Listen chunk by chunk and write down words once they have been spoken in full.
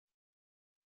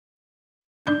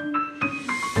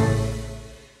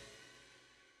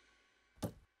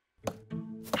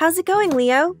How's it going,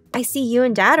 Leo? I see you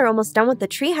and Dad are almost done with the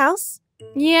treehouse.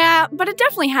 Yeah, but it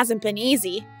definitely hasn't been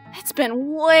easy. It's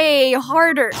been way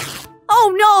harder.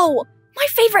 Oh no! My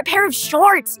favorite pair of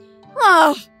shorts!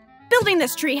 Ugh! Building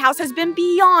this treehouse has been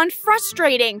beyond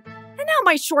frustrating. And now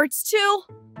my shorts too.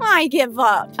 I give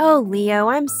up. Oh, Leo,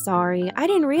 I'm sorry. I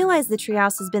didn't realize the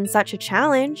treehouse has been such a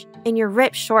challenge, and your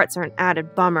ripped shorts are an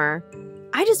added bummer.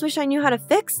 I just wish I knew how to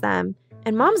fix them,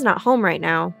 and Mom's not home right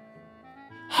now.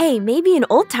 Hey, maybe an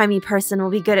old-timey person will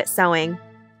be good at sewing.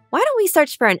 Why don't we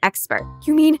search for an expert?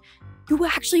 You mean you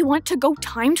actually want to go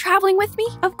time traveling with me?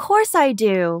 Of course I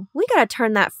do. We gotta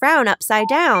turn that frown upside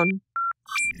down.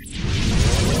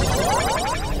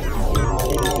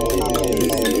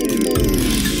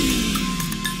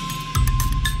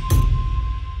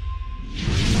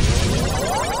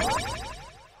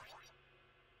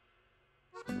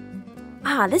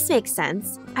 Ah, this makes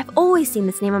sense. I've always seen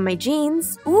this name on my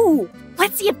jeans. Ooh,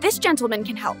 let's see if this gentleman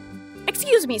can help.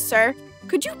 Excuse me, sir.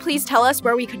 Could you please tell us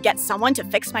where we could get someone to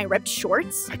fix my ripped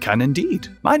shorts? I can indeed.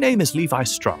 My name is Levi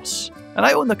Strauss, and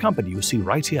I own the company you see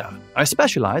right here. I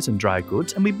specialize in dry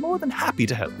goods, and we're more than happy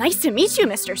to help. Nice to meet you,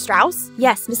 Mr. Strauss.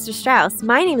 Yes, Mr. Strauss.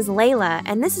 My name is Layla,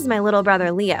 and this is my little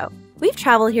brother, Leo. We've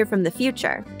traveled here from the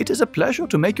future. It is a pleasure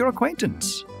to make your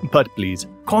acquaintance. But please,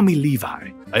 call me Levi.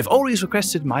 I've always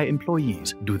requested my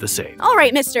employees do the same. All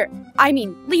right,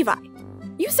 Levi.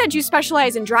 You said you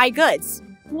specialize in dry goods.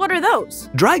 What are those?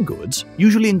 Dry goods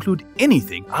usually include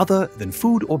anything other than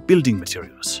food or building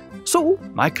materials. So,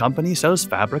 my company sells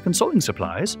fabric and sewing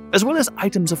supplies, as well as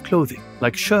items of clothing,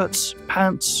 like shirts,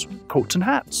 pants, coats, and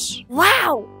hats.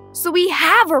 Wow! So we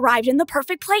have arrived in the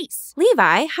perfect place.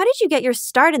 Levi, how did you get your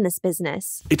start in this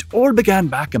business? It all began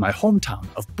back in my hometown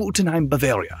of Butenheim,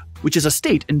 Bavaria, which is a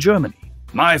state in Germany.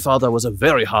 My father was a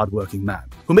very hard-working man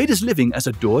who made his living as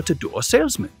a door-to-door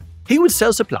salesman. He would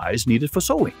sell supplies needed for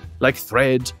sewing, like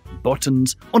thread,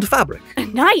 buttons, and fabric.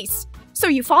 Nice! So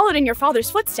you followed in your father's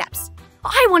footsteps.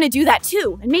 I want to do that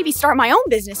too, and maybe start my own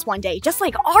business one day, just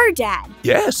like our dad.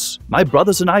 Yes, my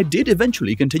brothers and I did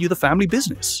eventually continue the family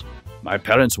business. My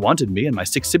parents wanted me and my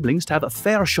 6 siblings to have a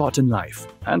fair shot in life,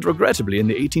 and regrettably in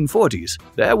the 1840s,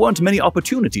 there weren't many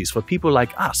opportunities for people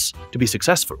like us to be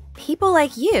successful. People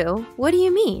like you? What do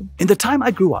you mean? In the time I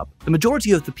grew up, the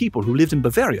majority of the people who lived in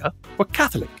Bavaria were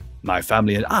Catholic. My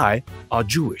family and I are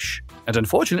Jewish, and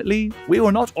unfortunately, we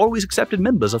were not always accepted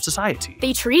members of society.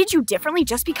 They treated you differently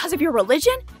just because of your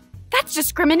religion? That's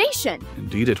discrimination.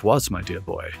 Indeed it was, my dear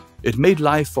boy. It made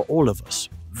life for all of us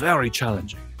very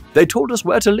challenging. They told us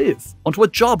where to live and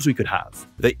what jobs we could have.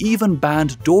 They even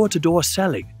banned door-to-door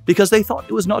selling because they thought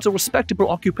it was not a respectable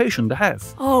occupation to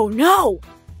have. Oh no!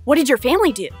 What did your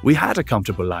family do? We had a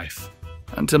comfortable life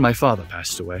until my father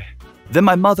passed away. Then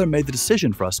my mother made the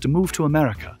decision for us to move to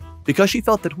America because she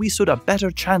felt that we stood a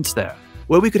better chance there,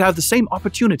 where we could have the same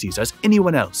opportunities as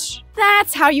anyone else.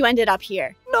 That's how you ended up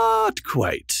here. Not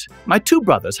quite. My 2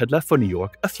 brothers had left for New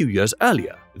York a few years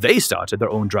earlier. They started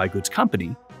their own dry goods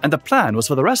company, and the plan was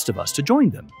for the rest of us to join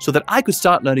them so that I could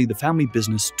start learning the family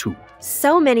business too.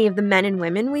 So many of the men and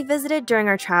women we visited during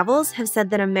our travels have said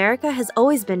that America has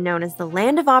always been known as the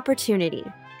land of opportunity.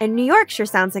 And New York sure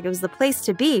sounds like it was the place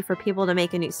to be for people to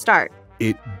make a new start.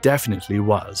 It definitely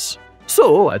was.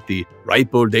 So, at the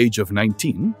ripe old age of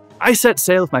 19, I set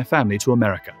sail with my family to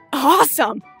America.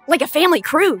 Awesome! Like a family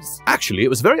cruise. Actually, it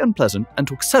was very unpleasant and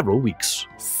took several weeks.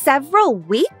 Several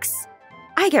weeks?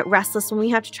 I get restless when we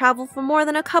have to travel for more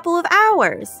than a couple of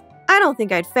hours. I don't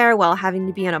think I'd fare well having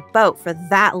to be on a boat for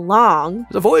that long.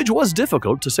 The voyage was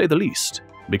difficult, to say the least.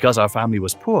 Because our family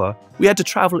was poor, we had to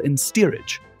travel in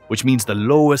steerage, which means the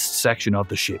lowest section of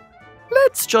the ship.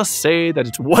 Let's just say that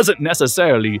it wasn't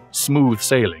necessarily smooth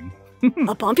sailing.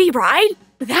 A bumpy ride?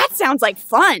 That sounds like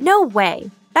fun. No way.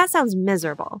 That sounds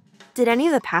miserable. Did any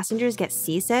of the passengers get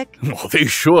seasick? Well, they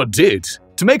sure did.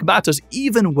 To make matters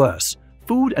even worse,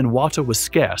 food and water was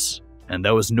scarce, and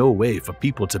there was no way for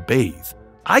people to bathe.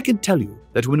 I can tell you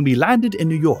that when we landed in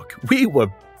New York, we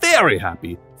were very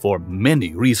happy for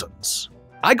many reasons.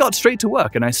 I got straight to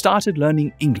work and I started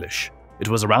learning English. It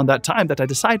was around that time that I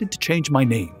decided to change my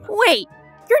name. Wait,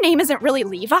 your name isn't really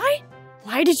Levi?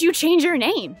 Why did you change your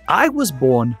name? I was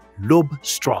born Levi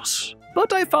Strauss,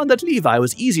 but I found that Levi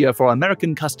was easier for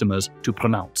American customers to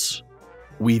pronounce.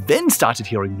 We then started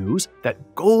hearing news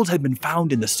that gold had been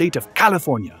found in the state of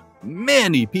California.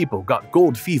 Many people got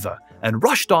gold fever and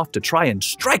rushed off to try and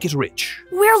strike it rich.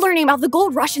 We're learning about the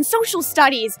gold rush in social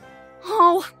studies.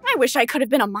 Oh, I wish I could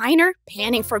have been a miner,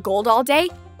 panning for gold all day.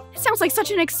 It sounds like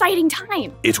such an exciting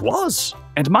time. It was.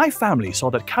 And my family saw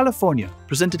that California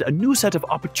presented a new set of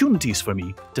opportunities for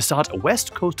me to start a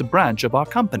West Coast branch of our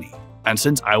company. And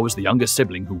since I was the youngest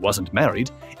sibling who wasn't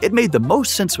married, it made the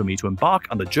most sense for me to embark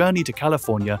on the journey to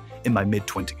California in my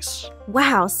mid-20s.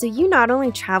 Wow, so you not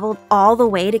only traveled all the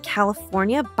way to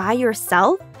California by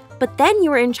yourself, but then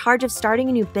you were in charge of starting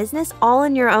a new business all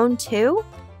on your own too?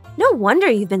 No wonder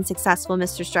you've been successful,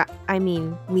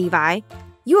 Levi.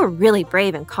 You were really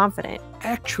brave and confident.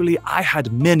 Actually, I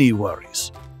had many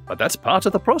worries, but that's part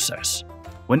of the process.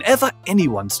 Whenever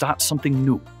anyone starts something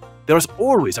new, there is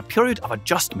always a period of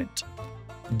adjustment.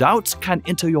 Doubts can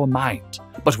enter your mind,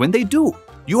 but when they do,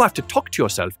 you have to talk to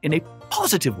yourself in a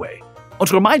positive way and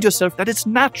to remind yourself that it's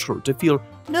natural to feel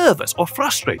nervous or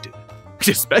frustrated,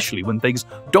 especially when things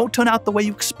don't turn out the way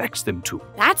you expect them to.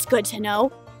 That's good to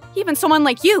know. Even someone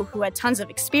like you, who had tons of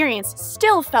experience,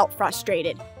 still felt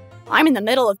frustrated. I'm in the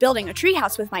middle of building a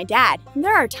treehouse with my dad, and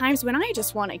there are times when I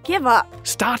just want to give up.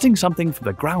 Starting something from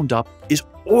the ground up is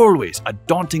always a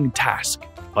daunting task,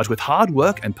 but with hard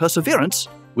work and perseverance,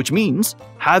 which means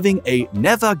having a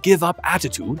never-give-up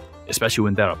attitude, especially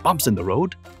when there are bumps in the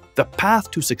road, the path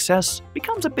to success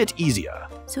becomes a bit easier.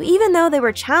 So even though there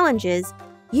were challenges,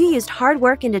 you used hard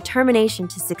work and determination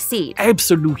to succeed.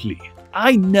 Absolutely.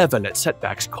 I never let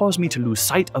setbacks cause me to lose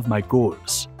sight of my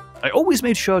goals. I always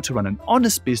made sure to run an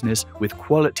honest business with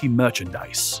quality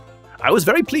merchandise. I was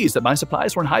very pleased that my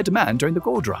supplies were in high demand during the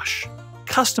gold rush.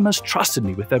 Customers trusted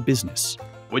me with their business,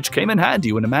 which came in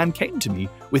handy when a man came to me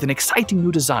with an exciting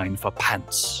new design for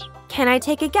pants. Can I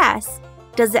take a guess?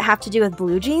 Does it have to do with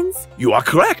blue jeans? You are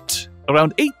correct!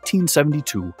 Around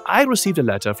 1872, I received a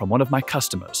letter from one of my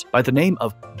customers by the name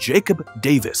of Jacob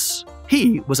Davis.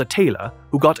 He was a tailor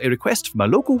who got a request from a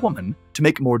local woman to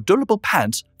make more durable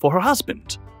pants for her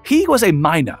husband. He was a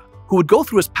miner who would go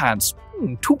through his pants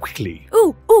too quickly.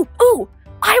 Ooh!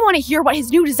 I want to hear what his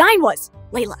new design was.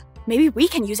 Layla, maybe we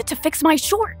can use it to fix my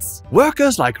shorts.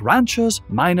 Workers like ranchers,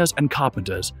 miners, and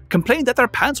carpenters complained that their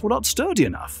pants were not sturdy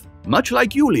enough. Much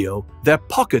like you, Leo, their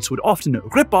pockets would often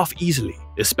rip off easily,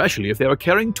 especially if they were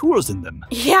carrying tools in them.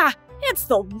 Yeah, it's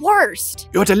the worst.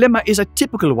 Your dilemma is a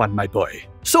typical one, my boy.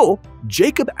 So,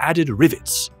 Jacob added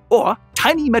rivets, or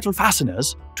tiny metal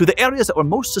fasteners, to the areas that were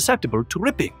most susceptible to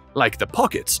ripping, like the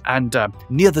pockets and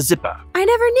near the zipper. I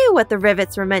never knew what the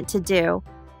rivets were meant to do.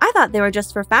 I thought they were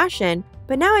just for fashion,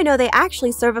 but now I know they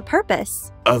actually serve a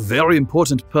purpose. A very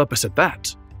important purpose at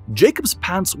that. Jacob's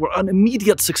pants were an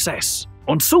immediate success,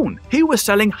 and soon he was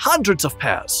selling hundreds of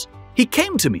pairs. He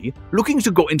came to me looking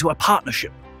to go into a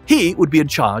partnership. He would be in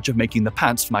charge of making the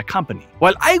pants for my company,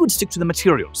 while I would stick to the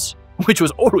materials, which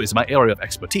was always my area of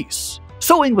expertise.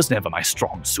 Sewing was never my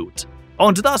strong suit,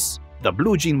 and thus the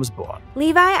blue jean was born.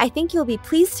 Levi, I think you'll be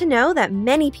pleased to know that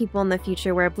many people in the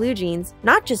future wear blue jeans,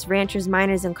 not just ranchers,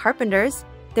 miners, and carpenters.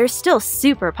 They're still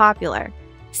super popular.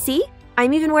 See?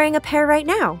 I'm even wearing a pair right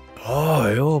now.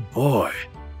 Boy, oh boy.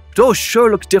 Those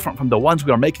sure look different from the ones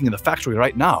we are making in the factory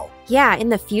right now. Yeah, in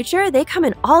the future, they come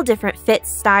in all different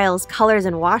fits, styles, colors,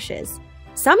 and washes.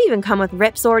 Some even come with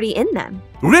rips already in them.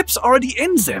 Rips already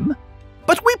in them?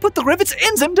 But we put the rivets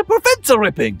in them to prevent the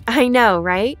ripping. I know,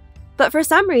 right? But for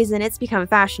some reason, it's become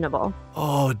fashionable.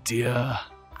 Oh dear.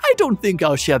 I don't think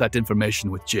I'll share that information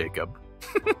with Jacob.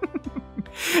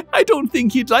 I don't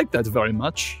think he'd like that very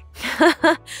much.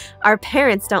 Our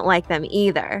parents don't like them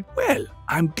either. Well,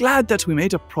 I'm glad that we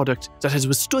made a product that has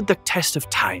withstood the test of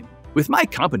time. With my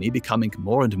company becoming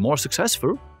more and more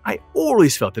successful, I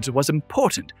always felt that it was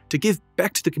important to give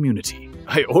back to the community.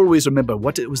 I always remember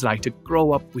what it was like to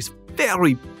grow up with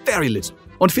very, very little,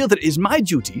 and feel that it is my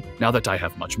duty, now that I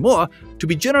have much more, to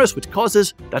be generous with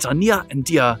causes that are near and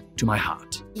dear to my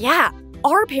heart. Yeah,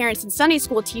 our parents and Sunday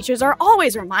school teachers are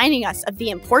always reminding us of the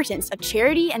importance of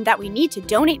charity and that we need to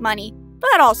donate money,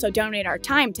 but also donate our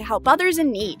time to help others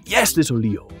in need. Yes, little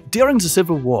Leo. During the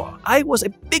Civil War, I was a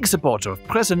big supporter of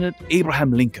President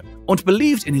Abraham Lincoln and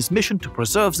believed in his mission to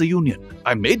preserve the Union.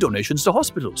 I made donations to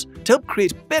hospitals to help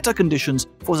create better conditions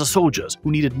for the soldiers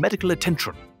who needed medical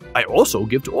attention. I also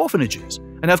give to orphanages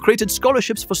and have created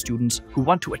scholarships for students who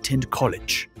want to attend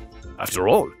college. After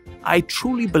all, I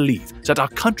truly believe that our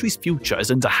country's future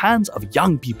is in the hands of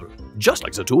young people, just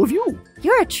like the two of you.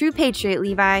 You're a true patriot,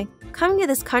 Levi. Coming to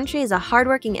this country as a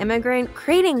hardworking immigrant,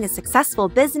 creating a successful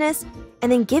business,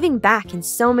 and then giving back in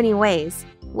so many ways.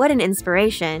 What an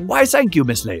inspiration. Why, thank you,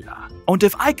 Miss Layla. And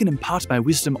if I can impart my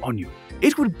wisdom on you,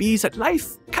 it would be that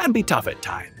life can be tough at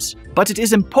times. But it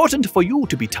is important for you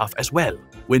to be tough as well.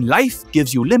 When life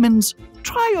gives you lemons,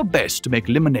 try your best to make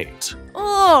lemonade.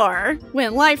 Or,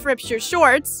 when life rips your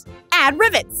shorts, add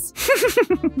rivets.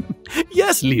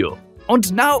 Yes, Leo.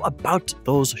 And now about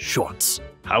those shorts.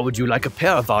 How would you like a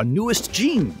pair of our newest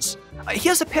jeans?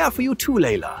 Here's a pair for you too,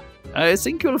 Layla. I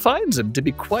think you'll find them to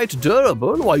be quite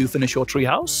durable while you finish your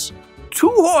treehouse. 2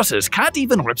 horses can't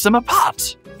even rip them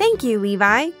apart. Thank you,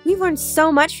 Levi. We've learned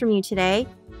so much from you today.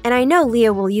 And I know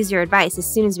Leo will use your advice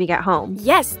as soon as we get home.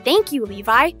 Yes, thank you,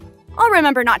 Levi. I'll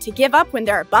remember not to give up when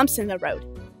there are bumps in the road.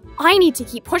 I need to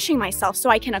keep pushing myself so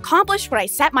I can accomplish what I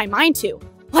set my mind to,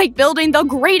 like building the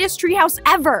greatest treehouse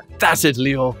ever. That's it,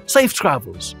 Leo. Safe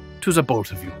travels to the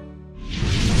both of you.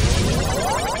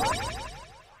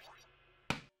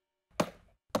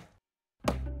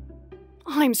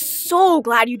 I'm so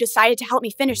glad you decided to help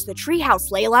me finish the treehouse,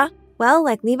 Layla. Well,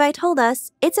 like Levi told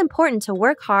us, it's important to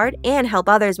work hard and help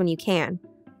others when you can.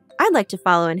 I'd like to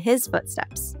follow in his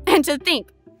footsteps. And to think,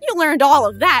 you learned all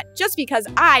of that just because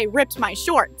I ripped my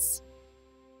shorts.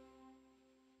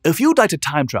 If you'd like to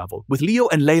time travel with Leo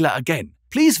and Layla again,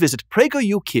 please visit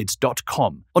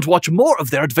PragerUkids.com and watch more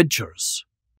of their adventures.